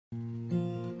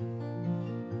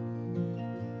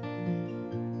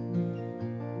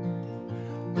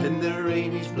the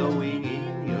rain is blowing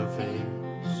in your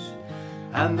face,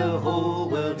 and the whole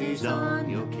world is on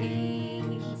your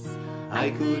case,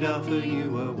 I could offer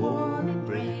you a warm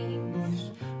embrace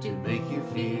to make you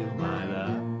feel my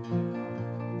love.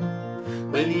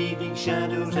 When evening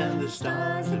shadows and the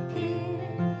stars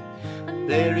appear, and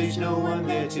there is no one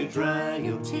there to dry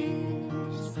your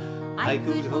tears, I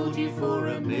could hold you for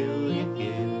 1,000,000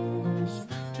 years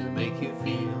to make you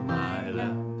feel my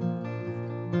love.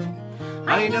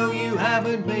 I know you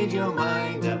haven't made your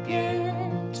mind up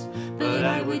yet, but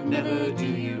I would never do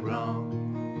you wrong.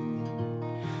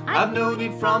 I've known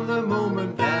it from the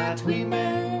moment that we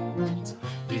met,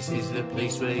 this is the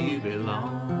place where you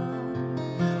belong.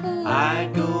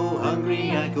 I'd go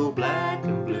hungry, I'd go black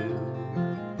and blue,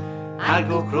 I'd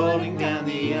go crawling down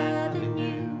the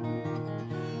avenue.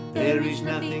 There is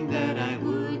nothing that I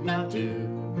would not do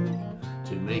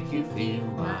to make you feel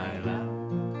my love.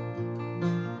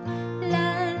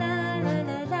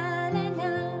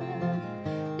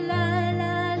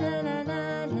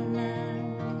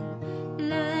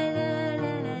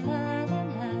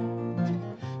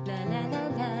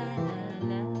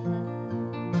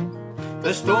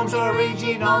 The storms are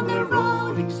raging on the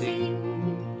rolling sea,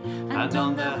 and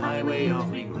on the highway of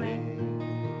regret,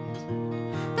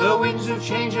 the winds of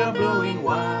change are blowing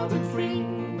wild and free.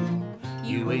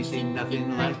 You ain't seen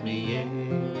nothing like me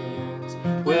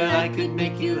yet, where I could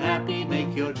make you happy,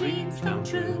 make your dreams come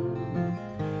true.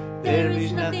 There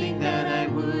is nothing that I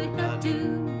would not do,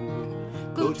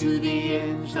 go to the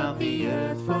ends of the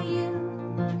earth for you,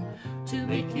 to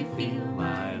make you feel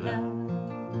my love.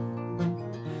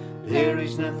 There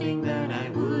is nothing that I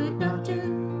would not do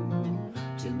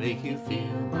to make you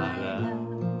feel my love.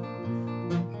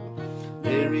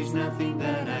 There is nothing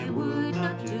that I would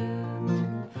not do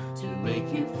to make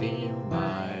you feel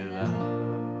my love.